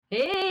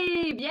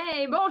Eh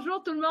bien,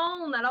 bonjour tout le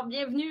monde. Alors,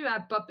 bienvenue à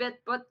Puppet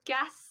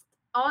Podcast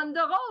on the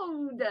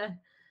Road.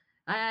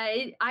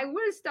 I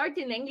will start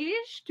in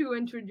English to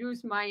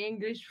introduce my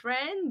English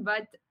friend,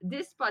 but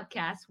this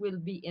podcast will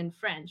be in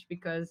French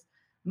because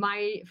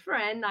my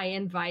friend I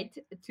invite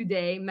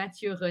today,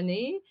 Mathieu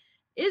René,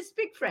 is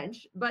speak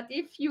French. But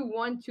if you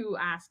want to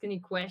ask any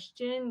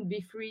question,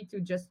 be free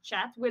to just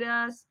chat with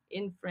us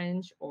in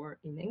French or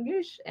in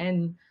English.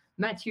 And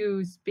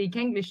Matthew speak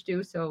English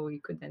too, so he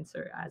could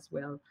answer as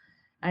well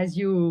as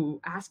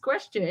you ask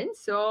questions.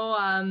 So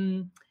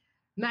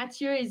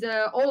Mathieu is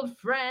an old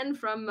friend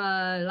from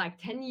like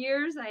 10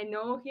 years. I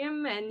know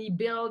him, and he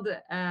built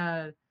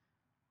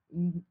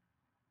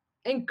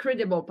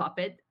incredible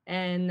puppet.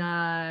 And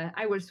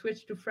I will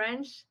switch to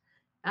French.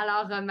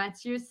 Alors,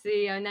 Mathieu,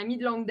 c'est un ami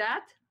de longue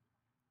date.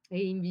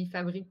 Et il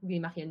fabrique des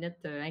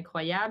marionnettes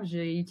incroyables.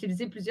 J'ai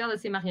utilisé plusieurs de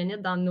ces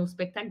marionnettes dans nos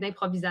spectacles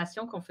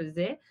d'improvisation qu'on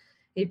faisait.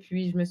 Et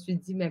puis, je me suis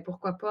dit, mais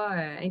pourquoi pas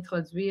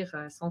introduire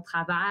son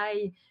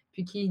travail,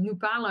 puis qu'il nous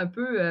parle un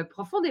peu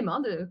profondément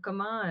de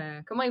comment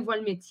il voit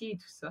le métier et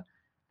tout ça.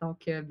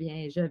 Donc,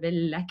 bien, je vais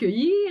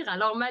l'accueillir.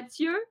 Alors,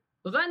 Mathieu,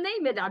 René,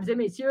 mesdames et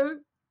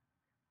messieurs.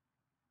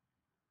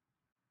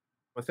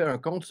 On va faire un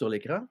compte sur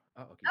l'écran.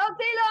 Ah, OK. Oh,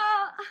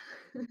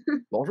 t'es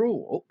là!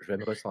 Bonjour! Oh, je vais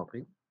me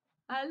recentrer.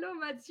 Allô,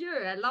 Mathieu.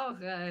 Alors,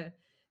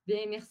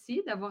 bien,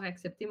 merci d'avoir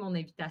accepté mon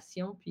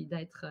invitation puis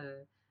d'être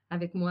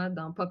avec moi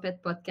dans Puppet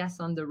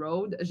Podcast on the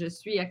Road. Je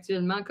suis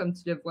actuellement, comme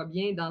tu le vois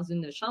bien, dans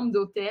une chambre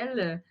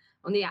d'hôtel.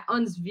 On est à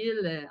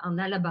Huntsville, en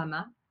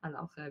Alabama.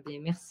 Alors,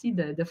 bien, merci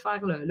de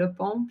faire le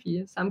pont,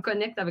 puis ça me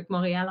connecte avec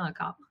Montréal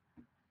encore.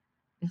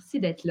 Merci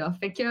d'être là.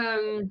 Fait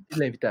que... Merci de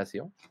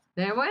l'invitation.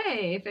 Ben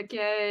ouais, fait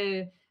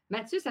que...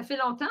 Mathieu, ça fait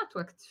longtemps,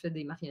 toi, que tu fais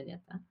des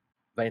marionnettes, hein?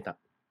 20 ans.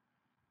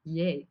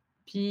 Yeah!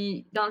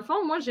 Puis, dans le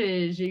fond, moi,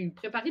 j'ai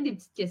préparé des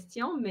petites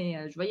questions,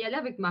 mais je vais y aller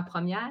avec ma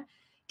première.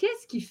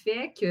 Qu'est-ce qui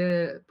fait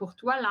que, pour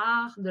toi,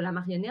 l'art de la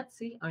marionnette,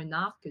 c'est un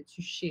art que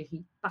tu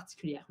chéris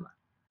particulièrement?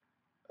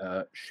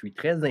 Je suis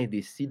très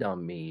indécis dans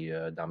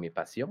mes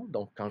passions.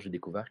 Donc, quand j'ai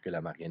découvert que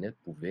la marionnette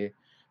pouvait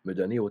me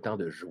donner autant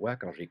de joie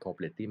quand j'ai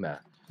complété ma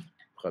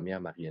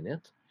première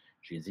marionnette,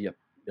 j'ai dit, il n'y a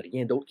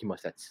rien d'autre qui m'a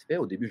satisfait.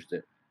 Au début, je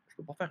disais, je ne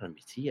peux pas faire un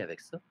métier avec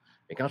ça.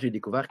 Mais quand j'ai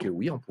découvert que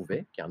oui, on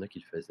pouvait, qu'il y en a qui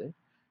le faisaient,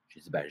 j'ai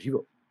dit, ben, j'y vais.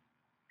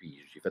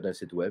 Puis j'ai fait un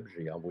site web,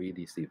 j'ai envoyé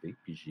des CV,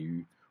 puis j'ai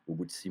eu, au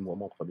bout de 6 mois,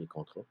 mon premier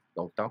contrat.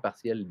 Donc, temps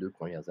partiel les 2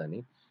 premières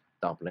années,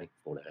 temps plein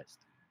pour le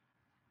reste.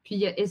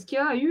 Puis, est-ce qu'il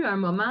y a eu un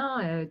moment,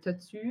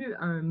 as-tu eu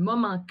un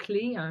moment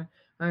clé,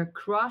 un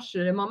crush,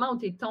 le moment où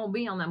tu es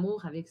tombé en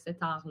amour avec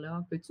cet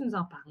art-là? Peux-tu nous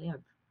en parler un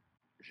peu?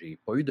 J'ai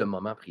pas eu de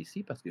moment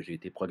précis parce que j'ai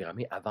été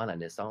programmé avant la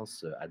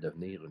naissance à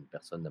devenir une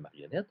personne de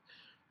marionnette.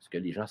 Ce que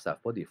les gens ne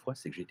savent pas des fois,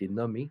 c'est que j'ai été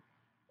nommé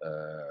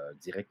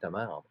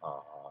directement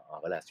en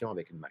relation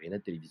avec une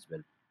marionnette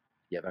télévisuelle.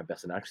 Il y avait un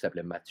personnage qui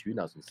s'appelait Mathieu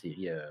dans une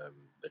série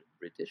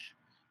British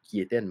qui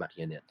était une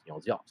marionnette. Ils ont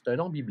dit, c'est un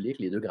nom biblique,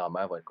 les 2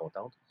 grands-mères vont être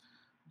contentes.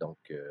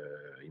 Donc,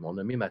 ils m'ont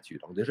nommé Mathieu.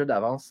 Donc, déjà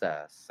d'avance,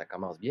 ça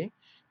commence bien.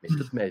 Mais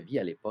toute ma vie,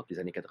 à l'époque, les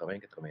années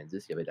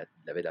 80-90, il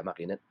y avait de la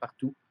marionnette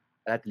partout,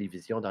 à la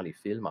télévision, dans les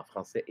films, en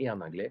français et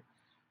en anglais.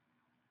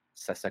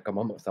 Ça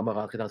m'a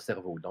rentré dans le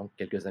cerveau. Donc,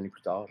 quelques années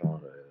plus tard,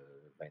 genre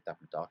 20 ans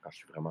plus tard, quand je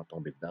suis vraiment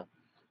tombé dedans,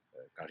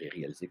 quand j'ai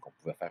réalisé qu'on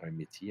pouvait faire un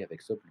métier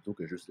avec ça, plutôt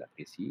que juste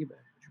l'apprécier, ben,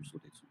 je suis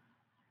sauté dessus.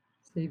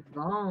 C'est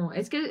bon.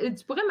 Est-ce que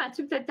tu pourrais,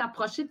 Mathieu, peut-être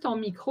t'approcher de ton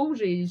micro?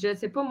 Je ne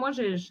sais pas, moi,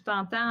 je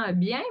t'entends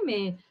bien,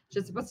 mais je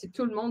ne sais pas si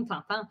tout le monde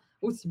t'entend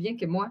aussi bien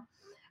que moi.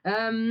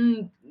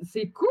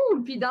 C'est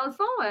cool. Puis, dans le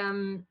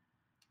fond,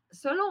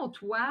 selon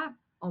toi,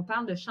 on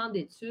parle de champ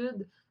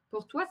d'études.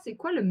 Pour toi, c'est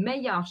quoi le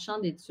meilleur champ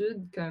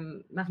d'études qu'un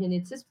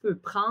marionnettiste peut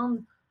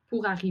prendre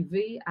pour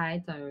arriver à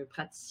être un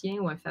praticien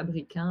ou un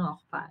fabricant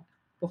hors pair,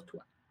 pour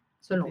toi,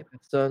 selon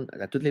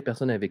toi? Toutes les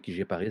personnes avec qui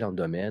j'ai parlé dans le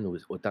domaine,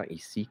 autant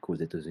ici qu'aux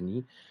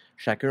États-Unis,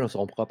 chacun a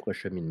son propre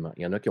cheminement.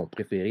 Il y en a qui ont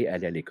préféré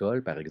aller à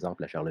l'école, par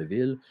exemple à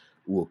Charleville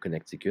ou au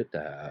Connecticut,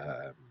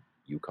 à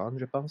Yukon,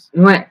 je pense.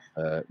 Ouais.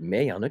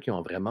 Mais il y en a qui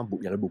ont vraiment,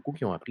 il y en a beaucoup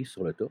qui ont appris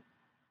sur le tas,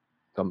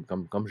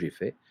 comme j'ai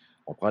fait.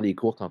 On prend des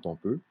cours quand on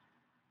peut,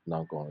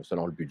 donc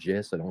selon le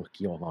budget, selon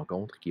qui on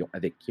rencontre,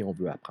 avec qui on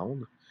veut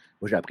apprendre.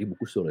 Moi, j'ai appris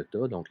beaucoup sur le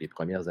tas, donc les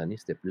premières années,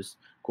 c'était plus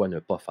quoi ne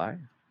pas faire.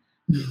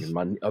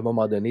 À un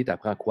moment donné, tu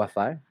apprends quoi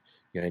faire.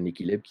 Il y a un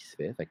équilibre qui se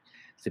fait.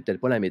 C'est peut-être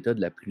pas la méthode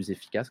la plus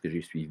efficace que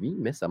j'ai suivie,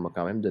 mais ça m'a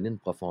quand même donné une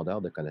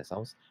profondeur de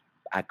connaissance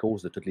à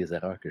cause de toutes les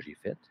erreurs que j'ai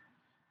faites.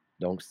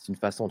 Donc, c'est une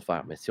façon de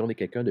faire. Mais si on est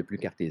quelqu'un de plus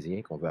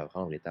cartésien, qu'on veut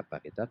apprendre étape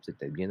par étape, c'est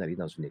peut-être bien d'aller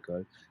dans une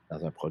école,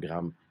 dans un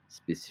programme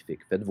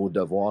spécifique. Faites vos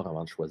devoirs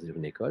avant de choisir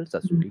une école,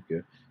 s'assurer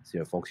que c'est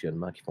un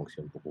fonctionnement qui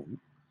fonctionne pour vous.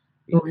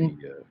 Et puis,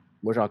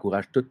 moi,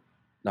 j'encourage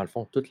dans le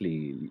fond, tous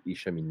les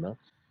cheminements.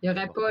 Il n'y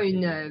aurait pas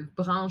une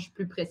branche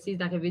plus précise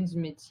d'arrivée du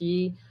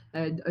métier,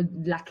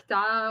 de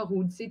l'acteur,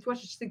 ou tu sais, toi,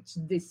 je sais que tu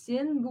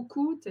dessines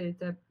beaucoup, tu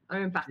as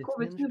un parcours,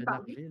 veux-tu nous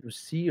parler?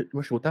 Aussi,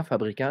 moi, je suis autant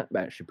fabricant,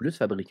 je suis plus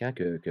fabricant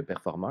que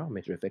performeur,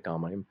 mais je fais quand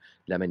même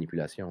de la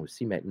manipulation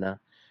aussi maintenant,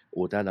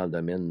 autant dans le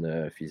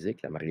domaine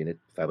physique, la marionnette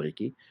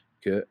fabriquée,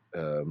 que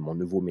mon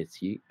nouveau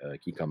métier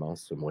qui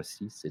commence ce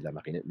mois-ci, c'est de la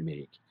marionnette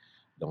numérique.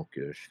 Donc,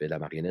 je fais de la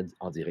marionnette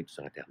en direct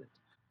sur Internet.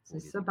 C'est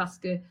ça, parce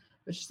que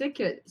je sais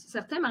que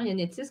certains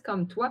marionnettistes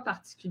comme toi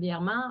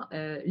particulièrement,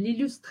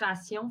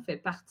 l'illustration fait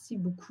partie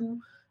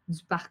beaucoup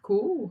du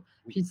parcours.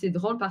 Puis c'est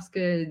drôle parce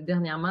que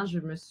dernièrement, je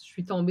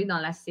suis tombée dans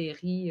la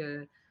série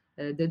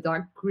de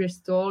Dark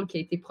Crystal qui a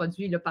été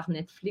produite par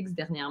Netflix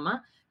dernièrement.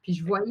 Puis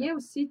je voyais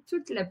aussi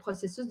tout le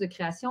processus de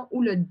création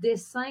où le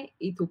dessin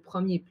est au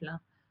premier plan,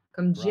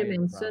 comme Jim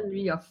Henson,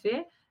 lui, a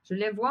fait. Je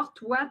voulais voir,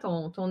 toi,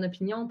 ton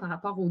opinion par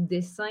rapport au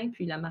dessin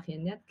puis la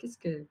marionnette.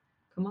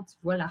 Comment tu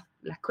vois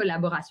la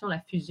collaboration,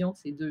 la fusion de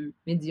ces deux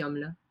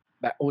médiums-là?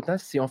 Ben, autant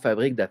si on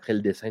fabrique d'après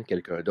le dessin de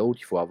quelqu'un d'autre,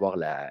 il faut avoir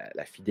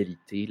la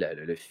fidélité,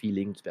 le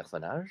feeling du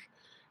personnage,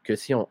 que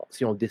si on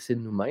le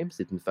dessine nous-mêmes,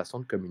 c'est une façon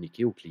de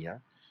communiquer au client,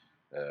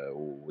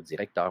 au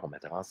directeur, au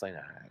metteur en scène,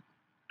 à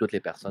toutes les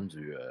personnes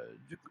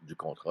du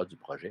contrat, du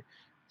projet.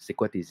 C'est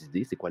quoi tes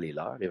idées, c'est quoi les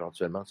leurs?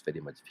 Éventuellement, tu fais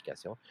des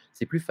modifications.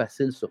 C'est plus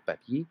facile sur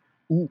papier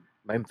ou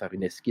même faire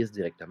une esquisse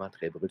directement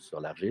très brute sur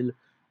l'argile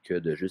que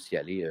de juste y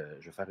aller,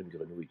 je vais faire une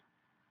grenouille.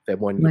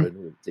 Fais-moi une Ouais.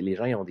 grenouille. Tu sais, les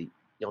gens, ils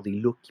ont des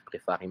looks qu'ils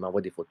préfèrent. Ils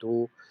m'envoient des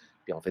photos,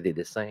 puis on fait des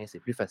dessins. C'est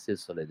plus facile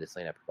sur le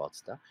dessin la plupart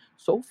du temps.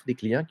 Sauf des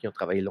clients qui ont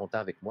travaillé longtemps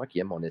avec moi, qui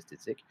aiment mon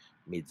esthétique,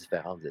 mes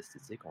différentes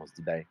esthétiques. On se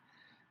dit, ben,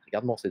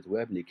 regarde mon site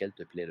web, lesquels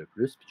te plaît le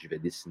plus, puis je vais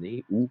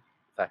dessiner ou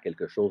faire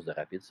quelque chose de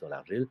rapide sur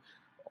l'argile.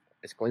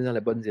 Est-ce qu'on est dans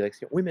la bonne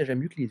direction? Oui, mais j'aime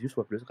mieux que les yeux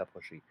soient plus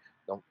rapprochés.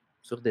 Donc,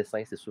 sur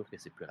dessin, c'est sûr que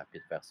c'est plus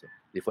rapide de faire ça.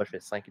 Des fois, je fais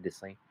 5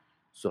 dessins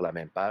sur la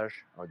même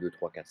page. 1, 2,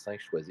 3, 4, 5.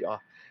 Je choisis,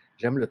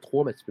 j'aime le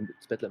 3, mais tu peux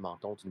mettre le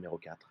menton du numéro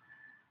 4.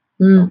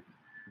 Donc,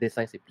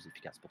 dessin, c'est plus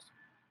efficace pour ça.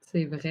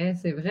 C'est vrai,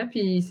 c'est vrai.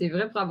 Puis c'est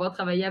vrai, pour avoir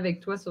travaillé avec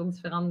toi sur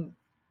différents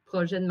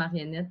projets de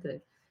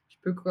marionnettes, je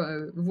peux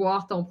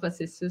voir ton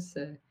processus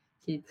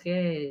qui est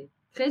très,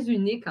 très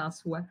unique en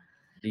soi.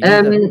 Les mises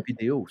à jour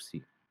vidéo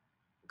aussi.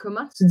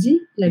 Comment tu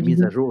dis la Les mises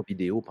vidéo? à jour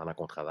vidéo pendant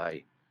qu'on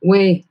travaille.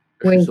 Oui,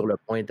 Je suis oui, sur le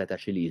point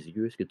d'attacher les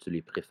yeux. Est-ce que tu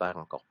les préfères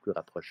encore plus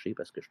rapprochés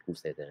parce que je trouve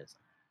que c'est intéressant?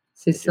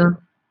 c'est ça.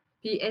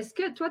 Puis est-ce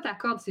que toi, tu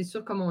accordes, c'est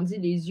sûr, comme on dit,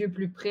 les yeux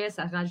plus près,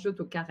 ça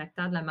rajoute au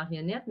caractère de la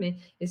marionnette, mais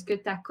est-ce que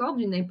tu accordes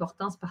une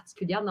importance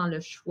particulière dans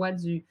le choix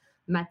du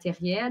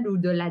matériel ou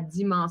de la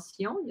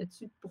dimension? Y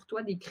a-t-il pour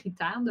toi des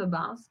critères de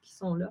base qui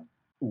sont là?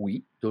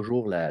 Oui,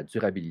 toujours la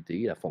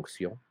durabilité, la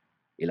fonction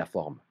et la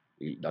forme,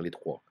 et dans les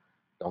trois.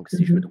 Donc,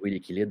 si je peux trouver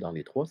l'équilibre dans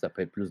les trois, ça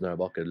peut être plus d'un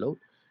bord que de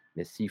l'autre.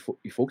 Mais il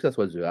faut que ça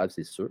soit durable,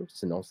 c'est sûr.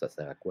 Sinon, ça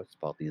sert à quoi? Tu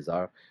passes des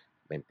heures,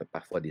 même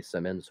parfois des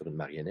semaines sur une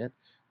marionnette.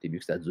 C'est mieux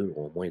que ça dure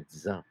au moins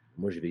 10 ans.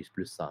 Moi, je vise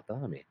plus 100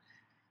 ans, mais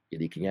il y a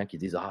des clients qui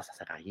disent, ça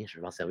sert à rien, je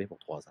vais m'en servir pour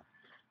 3 ans.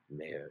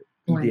 Mais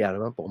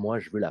idéalement, pour moi,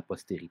 je veux la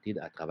postérité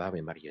à travers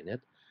mes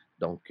marionnettes.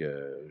 Donc,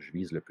 je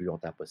vise le plus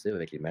longtemps possible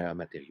avec les meilleurs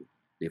matériaux.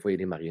 Des fois, il y a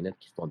des marionnettes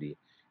qui font des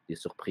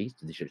surprises.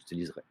 Tu dis, je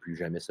n'utiliserai plus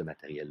jamais ce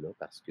matériel-là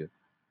parce que,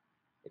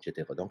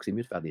 etc. Donc, c'est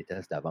mieux de faire des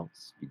tests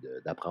d'avance et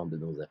d'apprendre de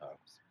nos erreurs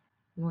aussi.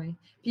 Oui.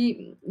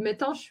 Puis,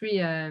 mettons, je suis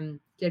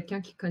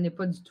quelqu'un qui ne connaît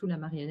pas du tout la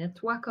marionnette.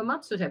 Toi, comment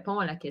tu réponds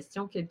à la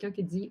question? Quelqu'un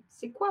qui dit,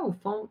 c'est quoi au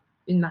fond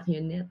une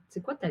marionnette?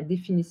 C'est quoi ta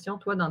définition,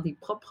 toi, dans tes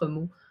propres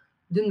mots,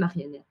 d'une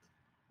marionnette?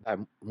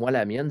 Ben, moi,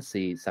 la mienne,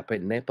 ça peut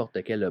être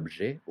n'importe quel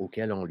objet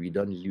auquel on lui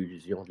donne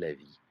l'illusion de la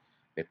vie.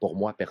 Mais pour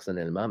moi,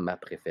 personnellement, ma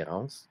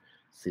préférence,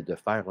 c'est de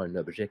faire un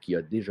objet qui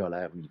a déjà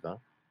l'air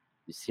vivant.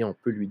 Et si on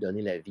peut lui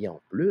donner la vie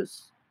en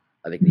plus,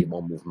 avec des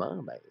bons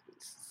mouvements, ben,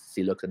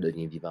 c'est là que ça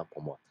devient vivant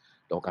pour moi.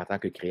 Donc, en tant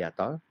que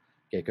créateur,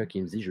 quelqu'un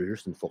qui me dit je veux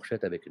juste une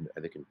fourchette avec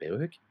une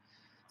perruque,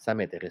 ça ne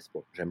m'intéresse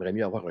pas. J'aimerais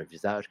mieux avoir un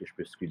visage que je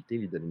peux sculpter,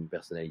 lui donner une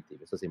personnalité.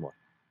 Mais ça, c'est moi.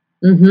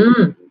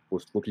 Il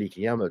faut que les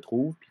clients me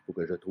trouvent, puis il faut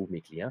que je trouve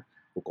mes clients.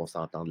 Il faut qu'on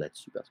s'entende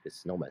là-dessus parce que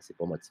sinon, ben, ce n'est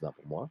pas motivant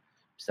pour moi,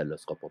 puis ça ne le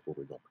sera pas pour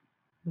eux non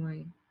plus.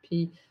 Oui.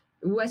 Puis,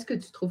 où est-ce que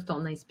tu trouves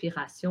ton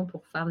inspiration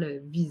pour faire le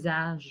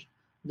visage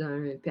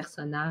d'un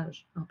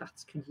personnage en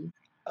particulier?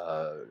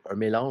 Un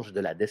mélange de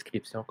la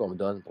description qu'on me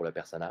donne pour le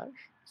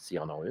personnage, s'il y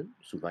en a une,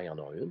 souvent il y en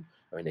a une,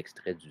 un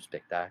extrait du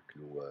spectacle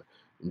ou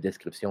une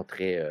description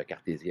très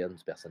cartésienne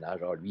du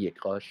personnage. Lui est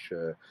croche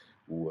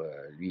ou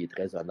lui est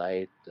très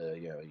honnête,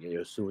 il a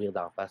un sourire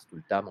d'en face tout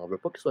le temps, mais on ne veut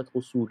pas qu'il soit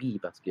trop souri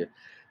parce que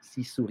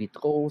s'il sourit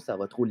trop, ça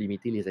va trop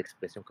limiter les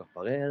expressions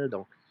corporelles.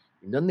 Donc,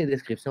 il me donne des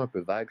descriptions un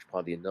peu vagues, je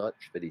prends des notes,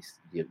 je fais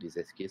des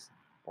esquisses.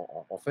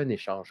 On fait un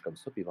échange comme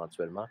ça, puis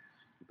éventuellement,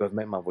 ils peuvent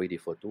même m'envoyer des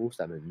photos,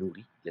 ça me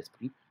nourrit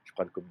l'esprit. Je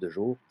prends une couple de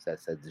jours, ça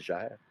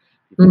digère.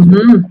 Puis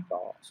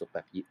sur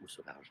papier ou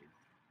sur argile.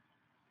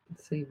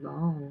 C'est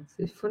bon,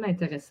 c'est full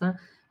intéressant.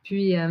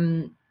 Puis,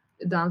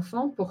 dans le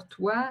fond, pour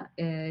toi,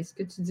 est-ce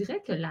que tu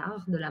dirais que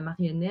l'art de la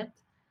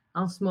marionnette,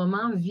 en ce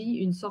moment, vit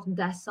une sorte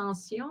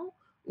d'ascension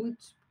ou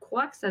tu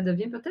crois que ça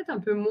devient peut-être un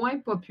peu moins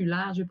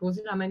populaire? J'ai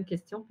posé la même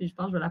question, puis je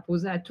pense que je vais la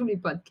poser à tous les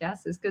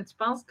podcasts. Est-ce que tu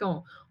penses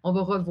qu'on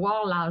va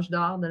revoir l'âge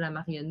d'or de la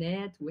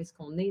marionnette ou est-ce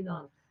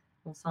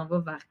on s'en va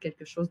vers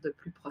quelque chose de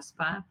plus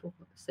prospère pour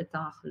cet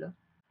art-là?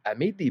 À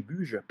mes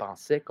débuts, je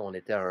pensais qu'on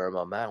était à un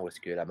moment où est-ce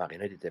que la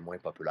marionnette était moins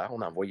populaire.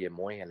 On en voyait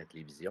moins à la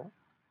télévision.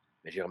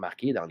 Mais j'ai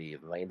remarqué dans les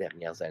 20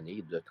 dernières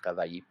années de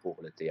travailler pour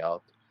le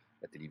théâtre,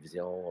 la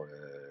télévision,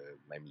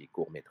 même les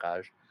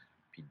courts-métrages,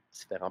 puis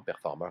différents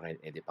performeurs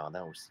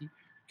indépendants aussi,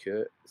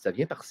 que ça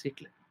vient par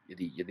cycle.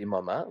 Il y a des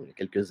moments, il y a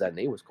quelques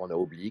années, où est-ce qu'on a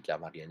oublié que la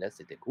marionnette,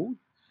 c'était cool.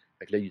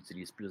 Fait que là, ils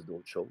utilisent plus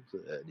d'autres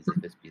choses, des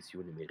effets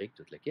spéciaux numériques,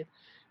 toute la kit.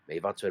 Mais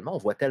éventuellement, on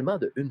voit tellement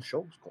de une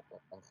chose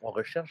qu'on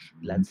recherche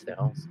de la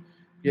différence.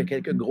 Puis il y a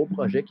quelques gros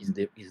projets qui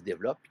se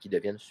développent et qui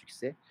deviennent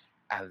succès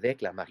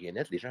avec la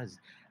marionnette. Les gens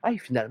disent hey,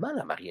 finalement,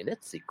 la marionnette,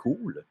 c'est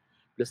cool.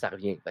 Puis là, ça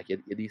revient. Fait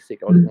qu'il y a des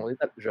cycles.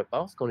 Je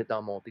pense qu'on est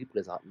en montée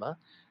présentement.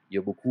 Il y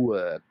a beaucoup,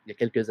 il y a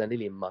quelques années,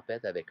 les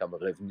Muppets avaient comme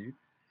revenu.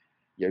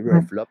 Il y a eu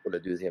un flop pour le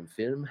deuxième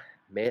film,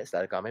 mais ça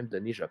a quand même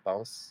donné, je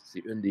pense,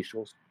 c'est une des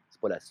choses, c'est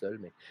pas la seule,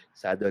 mais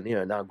ça a donné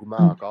un engouement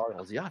encore.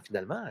 On se dit, ah,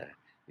 finalement,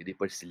 il y a des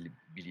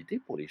possibilités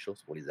pour les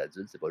choses pour les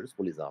adultes, c'est pas juste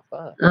pour les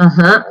enfants.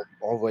 Uh-huh.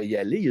 On va y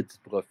aller, il y a du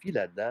profit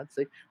là-dedans, tu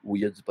sais, ou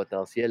il y a du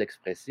potentiel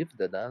expressif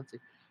dedans, tu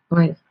sais.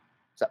 Oui.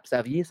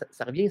 Ça revient,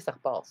 ça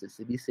repart.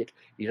 C'est des cycles.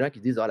 Les gens qui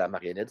disent ah, la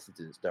marionnette,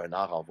 c'est un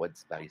art en voie de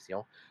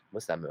disparition,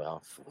 moi, ça me rend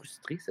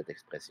frustré, cette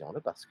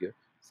expression-là, parce que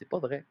c'est pas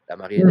vrai. La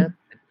marionnette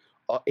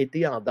a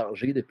été en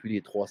danger depuis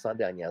les 300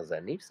 dernières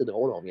années. Puis c'est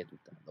drôle, on revient tout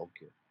le temps.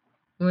 Donc,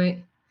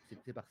 oui.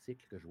 c'est par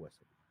cycle que je vois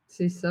ça.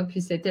 C'est ça. Puis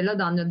c'était là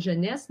dans notre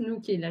jeunesse, nous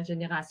qui est la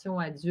génération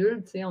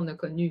adulte, on a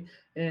connu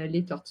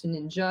les Tortues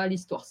Ninja,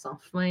 l'Histoire sans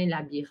fin,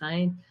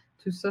 Labyrinthe.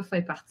 Tout ça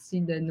fait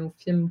partie de nos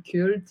films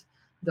cultes.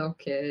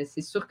 Donc,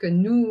 c'est sûr que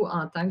nous,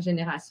 en tant que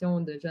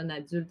génération de jeunes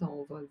adultes,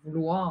 on va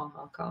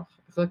vouloir encore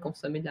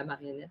reconsommer de la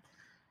marionnette.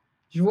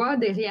 Je vois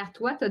derrière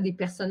toi, tu as des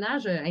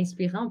personnages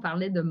inspirants. On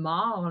parlait de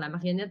mort, la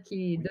marionnette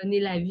qui donnait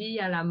la vie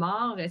à la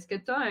mort. Est-ce que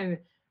tu as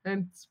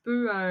un petit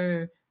peu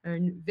un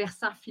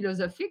versant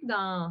philosophique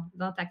dans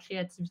ta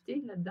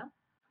créativité là-dedans?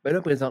 Ben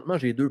là, présentement,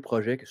 j'ai 2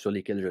 projets sur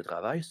lesquels je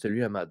travaille.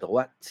 Celui à ma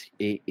droite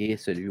et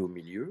celui au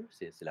milieu.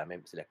 C'est la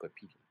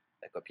copie.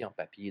 La copie en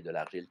papier de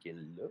l'argile qui est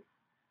là.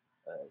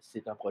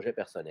 C'est un projet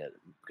personnel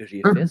que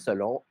j'ai fait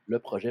selon le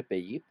projet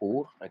payé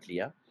pour un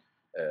client.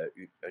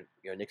 Il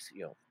y a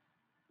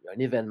un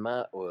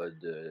événement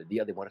de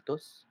Dia de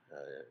Muertos,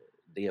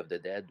 Day of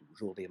the Dead, ou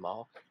Jour des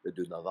Morts, le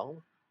 2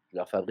 novembre. Je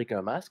leur fabrique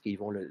un masque et ils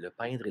vont le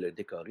peindre et le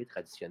décorer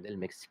traditionnel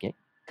mexicain.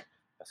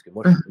 Parce que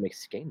moi, je suis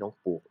mexicain, donc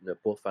pour ne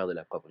pas faire de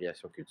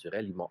l'appropriation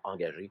culturelle, ils m'ont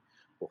engagé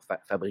pour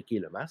fabriquer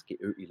le masque et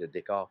eux, ils le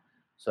décorent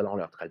selon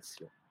leur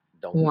tradition.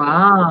 Donc,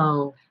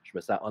 wow! Je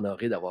me sens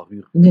honoré d'avoir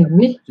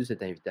reçu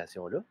cette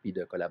invitation-là, puis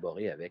de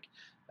collaborer avec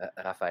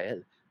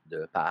Raphaël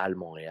de PAAL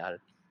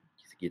Montréal,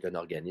 qui est un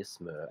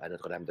organisme à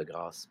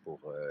Notre-Dame-de-Grâce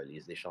pour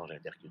les échanges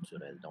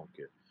interculturels.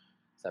 Donc,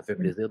 ça me fait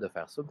plaisir de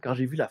faire ça. Quand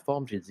j'ai vu la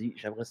forme, j'ai dit,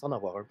 j'aimerais ça en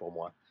avoir un pour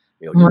moi.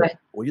 Mais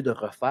au lieu de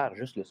refaire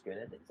juste le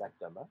squelette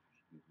exactement,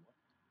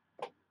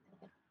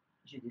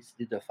 j'ai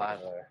décidé de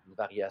faire une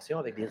variation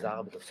avec des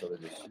arbres sur le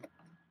dessus.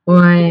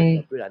 Ouais.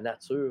 Un peu la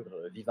nature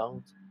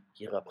vivante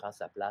qui reprend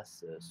sa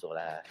place sur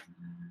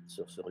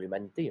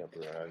l'humanité, un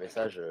peu. Un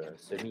message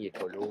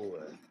semi-écolo,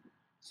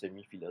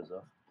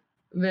 semi-philosophe.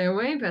 Ben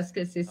oui, parce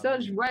que c'est ça,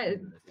 je vois,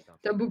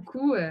 tu as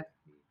beaucoup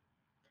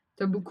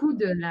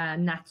de la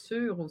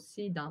nature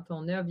aussi dans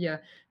ton œuvre.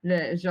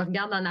 Je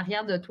regarde en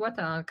arrière de toi, tu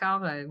as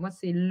encore, moi,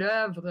 c'est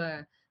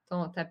l'œuvre,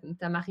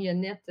 ta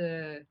marionnette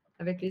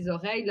avec les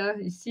oreilles, là,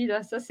 ici,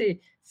 là, ça,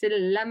 c'est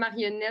la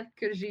marionnette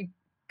que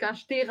quand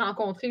je t'ai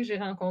rencontré, j'ai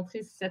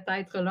rencontré cet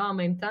être-là en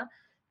même temps.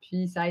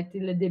 Puis ça a été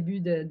le début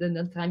de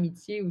notre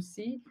amitié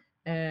aussi.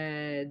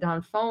 Dans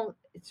le fond,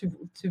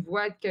 tu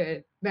vois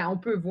que, ben, on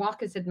peut voir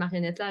que cette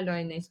marionnette-là, elle a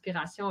une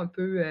inspiration un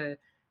peu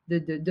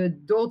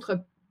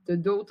d'autres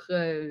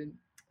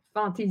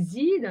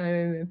fantaisies,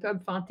 d'un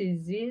peuple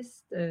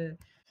fantaisiste.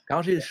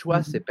 Quand j'ai le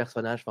choix, c'est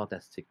personnage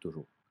fantastique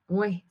toujours.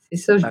 Oui, c'est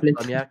ça, je voulais La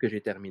première que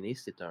j'ai terminée,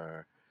 c'est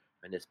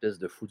une espèce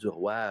de fou du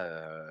roi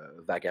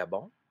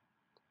vagabond.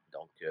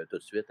 Donc, tout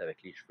de suite,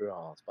 avec les cheveux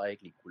en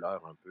spike, les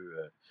couleurs un peu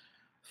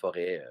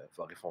forêt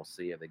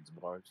foncée avec du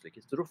brun, tout le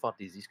kit. C'est toujours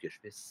fantaisie ce que je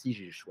fais si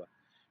j'ai le choix.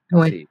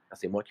 Quand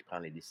c'est moi qui prends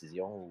les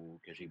décisions ou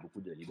que j'ai beaucoup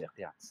de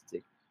liberté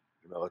artistique,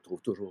 je me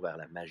retrouve toujours vers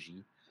la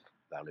magie,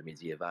 vers le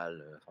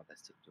médiéval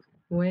fantastique toujours.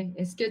 Oui.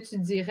 Est-ce que tu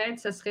dirais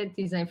que ce serait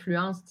tes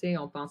influences? Tu sais,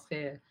 on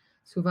penserait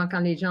souvent quand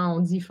les gens ont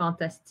dit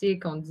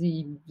fantastique,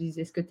 ils disent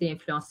est-ce que tu es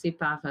influencé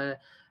par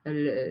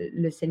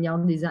le Seigneur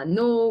des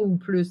Anneaux ou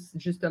plus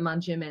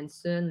justement Jim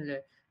Henson, le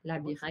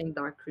Labyrinthe,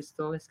 Dark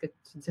Crystal? Est-ce que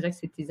tu dirais que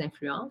c'est tes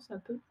influences un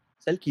peu?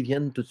 Celles qui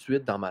viennent tout de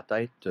suite dans ma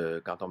tête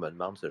quand on me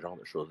demande ce genre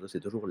de choses-là,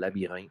 c'est toujours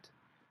Labyrinthe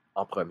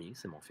en premier,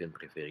 c'est mon film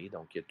préféré.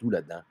 Donc, il y a tout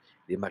là-dedans.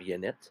 Des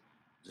marionnettes,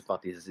 de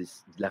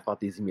la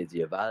fantaisie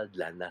médiévale, de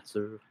la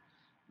nature,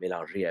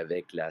 mélangée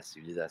avec la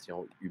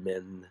civilisation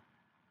humaine,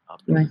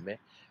 entre guillemets.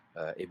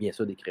 Et bien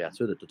sûr, des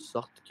créatures de toutes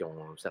sortes qui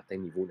ont un certain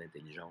niveau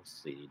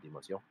d'intelligence et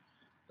d'émotion.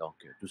 Donc,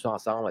 tout ça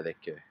ensemble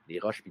avec des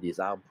roches et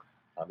des arbres,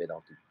 en met dans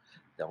tout.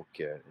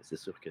 Donc, c'est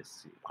sûr que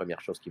c'est la première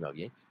chose qui me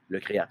vient. Le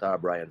créateur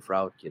Brian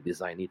Froud qui a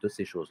designé toutes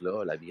ces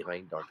choses-là,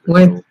 Labyrinthe, Dark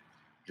Crystal,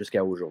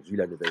 jusqu'à aujourd'hui,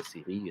 la nouvelle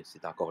série,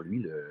 c'est encore lui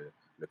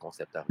le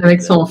concepteur.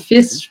 Avec son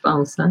fils, je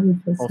pense. Hein,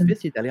 son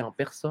fils, il est allé en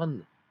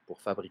personne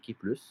pour fabriquer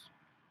plus.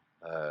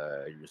 Il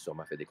a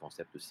sûrement fait des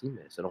concepts aussi,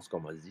 mais selon ce qu'on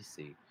m'a dit,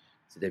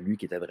 c'était lui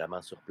qui était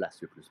vraiment sur place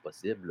le plus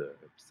possible.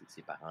 Puis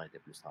ses parents étaient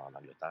plus en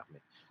Angleterre.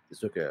 Mais c'est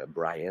sûr que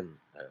Brian,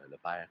 le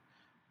père,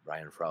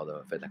 Brian Froud,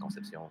 a fait la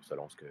conception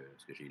selon ce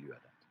que j'ai lu à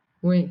date.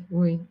 Oui,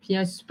 oui. Puis il y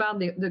a un super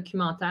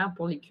documentaire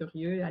pour les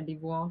curieux. Allez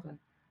voir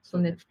sur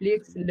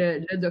Netflix.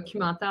 Le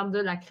documentaire de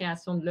la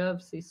création de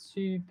l'œuvre, c'est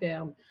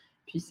superbe.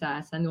 Puis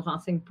ça nous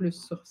renseigne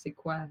plus sur c'est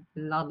quoi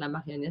l'art de la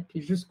marionnette,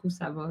 puis jusqu'où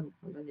ça va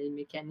dans les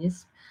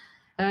mécanismes.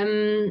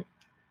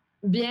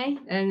 Bien,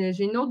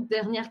 j'ai une autre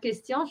dernière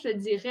question, je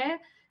dirais.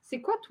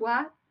 C'est quoi,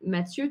 toi,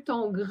 Mathieu,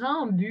 ton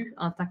grand but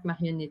en tant que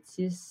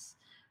marionnettiste?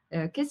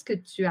 Qu'est-ce que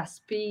tu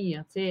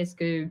aspires? Est-ce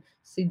que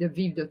c'est de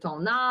vivre de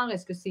ton art?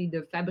 Est-ce que c'est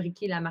de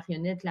fabriquer la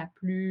marionnette la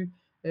plus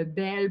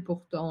belle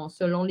pour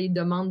selon les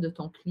demandes de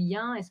ton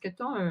client? Est-ce que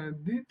tu as un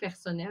but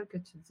personnel que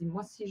tu dis,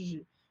 moi,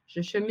 si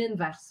je chemine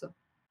vers ça?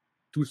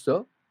 Tout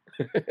ça.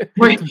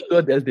 Oui. Tout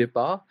ça dès le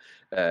départ.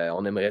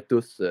 On aimerait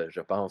tous,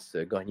 je pense,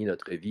 gagner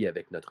notre vie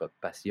avec notre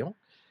passion.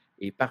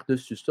 Et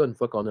par-dessus ça, une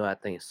fois qu'on a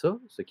atteint ça,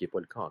 ce qui n'est pas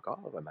le cas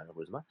encore,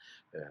 malheureusement,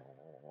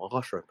 on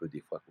rush un peu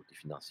des fois côté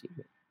financier,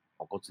 mais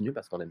on continue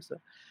parce qu'on aime ça.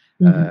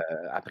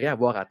 Après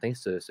avoir atteint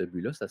ce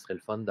but-là, ça serait le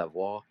fun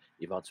d'avoir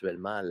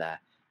éventuellement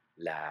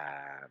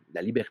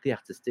la liberté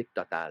artistique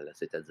totale,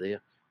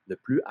 c'est-à-dire ne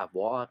plus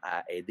avoir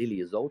à aider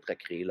les autres à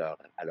créer leur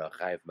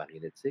rêve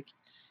marionnettique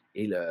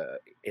et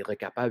être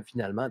capable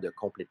finalement de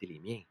compléter les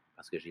miens,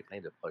 parce que j'ai plein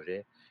de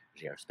projets.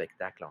 J'ai un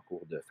spectacle en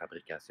cours de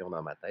fabrication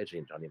dans ma tête.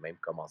 J'en ai même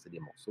commencé des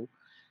morceaux,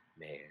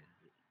 mais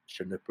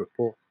je ne peux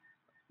pas,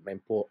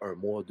 même pas 1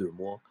 mois, 2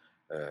 mois,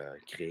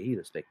 créer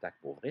le spectacle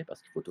pour vrai,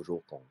 parce qu'il faut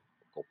toujours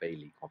qu'on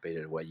paye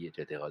le loyer,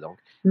 etc. Donc,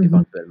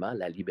 éventuellement,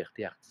 la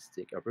liberté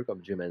artistique, un peu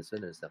comme Jim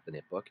Henson à une certaine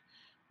époque,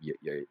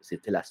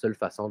 c'était la seule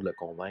façon de le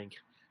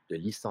convaincre de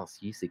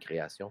licencier ses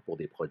créations pour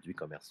des produits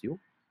commerciaux.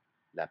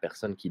 La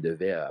personne qui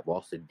devait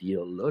avoir ce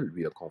deal-là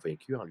lui a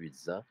convaincu en lui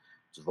disant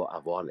 « Tu vas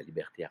avoir la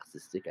liberté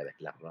artistique, avec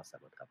l'argent, ça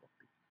va te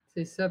rapporter. »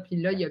 C'est ça, puis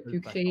là, il a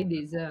pu créer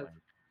des œuvres.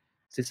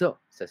 C'est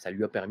ça. Ça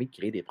lui a permis de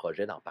créer des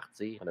projets, d'en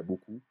partir. Il y en a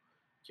beaucoup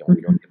qui ont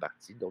été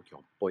partis, d'autres qui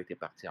n'ont pas été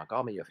partis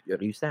encore, mais il a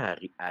réussi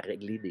à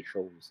régler des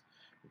choses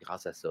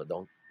grâce à ça.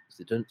 Donc,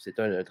 c'est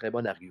un très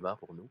bon argument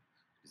pour nous.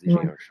 J'ai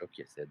un chat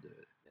qui essaie de...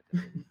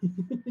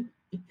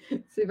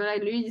 C'est vrai,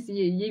 lui,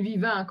 il est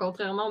vivant,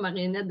 contrairement aux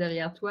marionnettes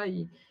derrière toi,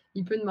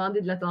 il peut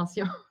demander de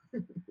l'attention.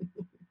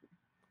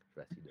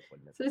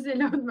 Ça, c'est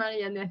l'autre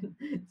marionnette.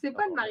 C'est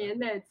pas une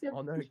marionnette.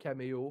 On a un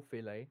caméo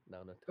félin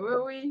dans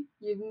notre... Oui,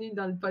 il est venu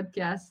dans le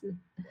podcast.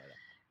 Voilà.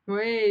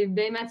 Oui,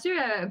 bien Mathieu,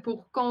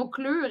 pour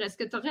conclure, est-ce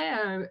que tu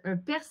aurais un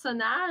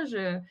personnage,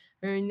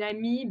 un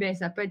ami, bien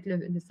ça pourrait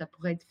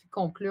être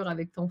conclure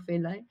avec ton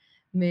félin,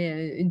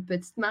 mais une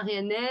petite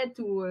marionnette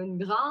ou une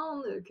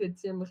grande que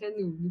tu aimerais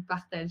nous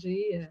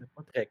partager? C'est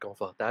pas très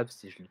confortable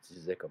si je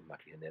l'utilisais comme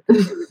marionnette.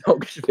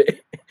 Donc, je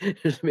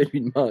vais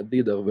lui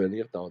demander de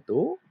revenir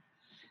tantôt.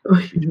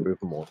 Je peux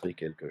vous montrer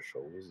quelque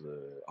chose.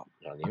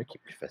 J'en ai un qui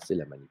est plus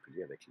facile à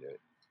manipuler avec la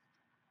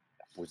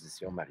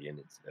position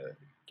marionnette,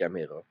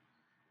 caméra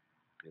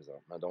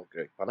présentement. Donc,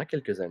 pendant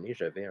quelques années,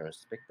 j'avais un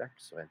spectacle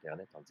sur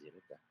Internet en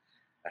direct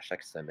à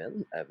chaque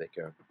semaine avec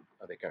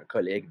un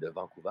collègue de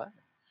Vancouver.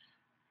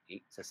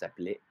 Et ça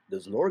s'appelait The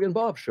Zlorg and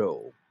Bob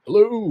Show.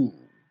 Hello!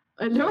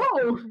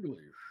 Hello!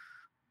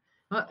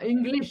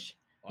 English.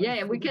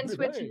 Yeah, we can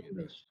switch in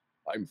English.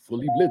 I'm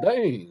fully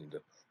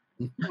blédinde.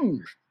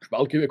 Je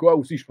parle québécois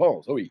aussi, je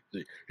pense. Oui,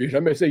 j'ai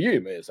jamais essayé,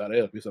 mais ça a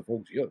l'air que ça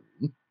fonctionne.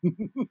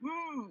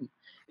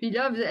 Puis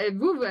là,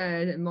 vous,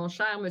 mon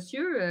cher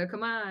monsieur,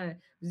 comment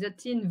vous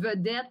étiez une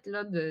vedette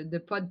là, de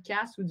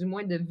podcast ou du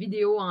moins de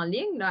vidéos en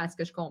ligne, là, à ce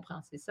que je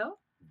comprends, c'est ça?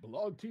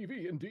 Blog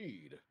TV,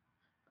 indeed.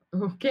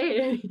 OK.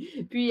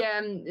 Puis,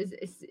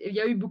 il y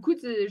a eu beaucoup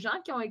de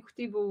gens qui ont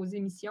écouté vos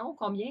émissions.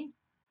 Combien?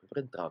 À peu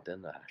près une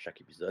trentaine à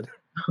chaque épisode.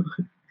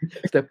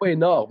 C'était pas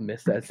énorme, mais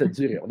ça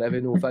durait. On avait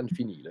nos fans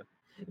finis, là.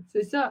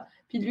 C'est ça.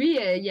 Puis lui,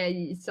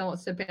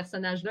 ce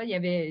personnage-là,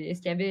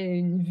 est-ce qu'il y avait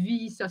une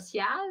vie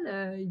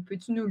sociale?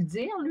 Peux-tu nous le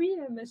dire, lui,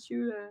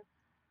 monsieur?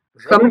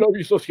 J'avais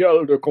l'envie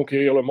sociale de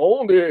conquérir le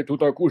monde et tout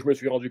d'un coup, je me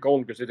suis rendu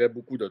compte que c'était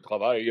beaucoup de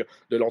travail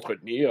de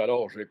l'entretenir.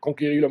 Alors, j'ai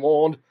conquis le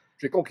monde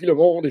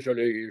et je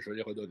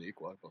l'ai redonné,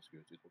 quoi, parce que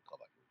c'est trop de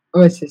travail.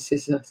 Oui, c'est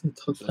ça, c'est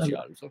trop de travail.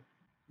 Social, ça.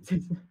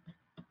 C'est ça.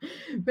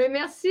 Ben,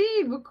 merci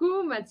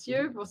beaucoup,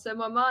 Mathieu, pour ce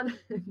moment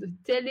de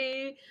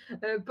télé,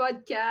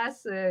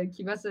 podcast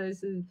qui va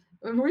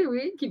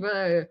qui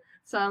va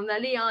s'en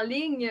aller en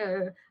ligne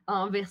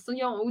en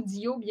version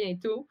audio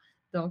bientôt.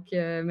 Donc,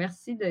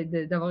 merci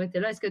d'avoir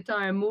été là. Est-ce que tu as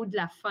un mot de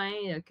la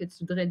fin que tu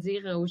voudrais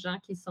dire aux gens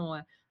qui sont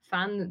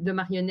fans de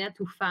marionnettes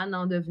ou fans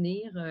en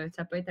devenir?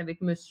 Ça peut être avec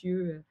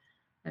monsieur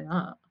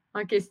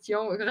en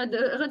question.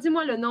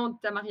 Redis-moi le nom de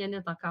ta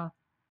marionnette encore.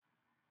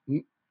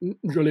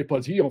 Je ne l'ai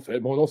pas dit, en fait.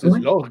 Mon nom, c'est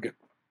Zlorg.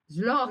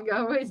 Zlorg,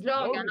 ah oui,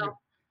 Zlorg. Alors,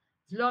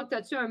 Zlorg,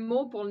 as-tu un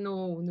mot pour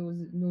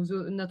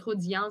notre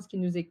audience qui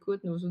nous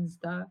écoute, nos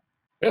auditeurs?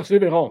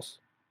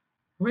 Persévérance.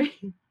 Oui.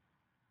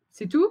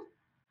 C'est tout?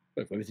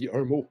 Il fallait dire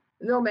un mot.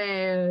 Non,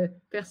 mais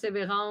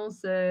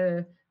persévérance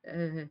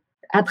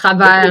à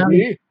travers...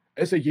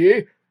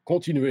 Essayez,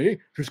 continuer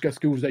jusqu'à ce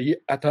que vous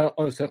ayez atteint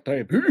un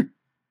certain but.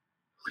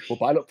 Faut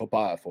pas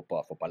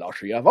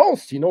lâcher avant,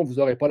 sinon vous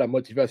n'aurez pas la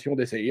motivation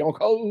d'essayer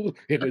encore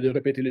et de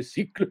répéter le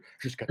cycle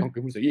jusqu'à temps que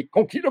vous ayez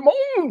conquis le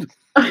monde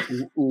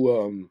ou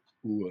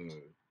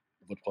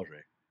votre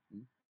projet.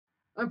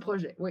 Un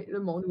projet, oui, le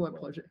monde ou un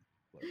projet.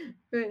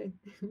 Ouais.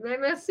 Mais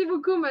merci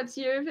beaucoup,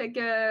 Mathieu. Fait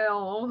que,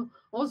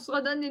 on se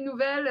redonne des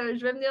nouvelles.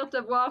 Je vais venir te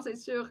voir, c'est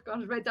sûr,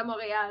 quand je vais être à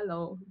Montréal.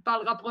 On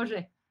parlera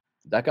projet.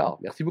 D'accord.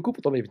 Merci beaucoup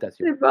pour ton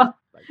invitation. C'est bon.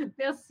 Bye.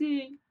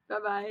 Merci.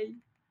 Bye bye.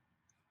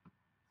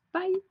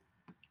 Bye.